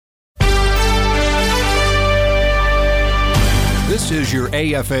This is your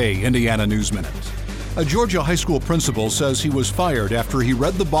AFA Indiana News Minute. A Georgia high school principal says he was fired after he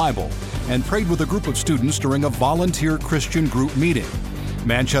read the Bible and prayed with a group of students during a volunteer Christian group meeting.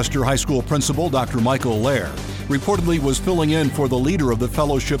 Manchester High School principal Dr. Michael Lair reportedly was filling in for the leader of the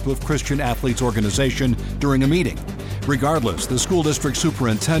Fellowship of Christian Athletes organization during a meeting. Regardless, the school district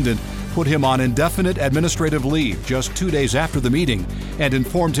superintendent put him on indefinite administrative leave just 2 days after the meeting and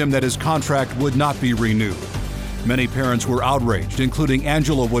informed him that his contract would not be renewed. Many parents were outraged, including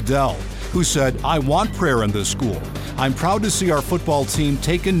Angela Waddell, who said, "I want prayer in this school. I'm proud to see our football team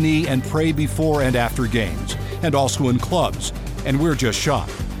take a knee and pray before and after games, and also in clubs, and we're just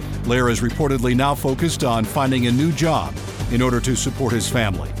shocked." Lair is reportedly now focused on finding a new job in order to support his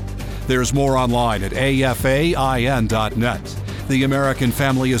family. There's more online at afain.net. The American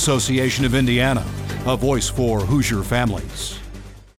Family Association of Indiana, a voice for Hoosier families.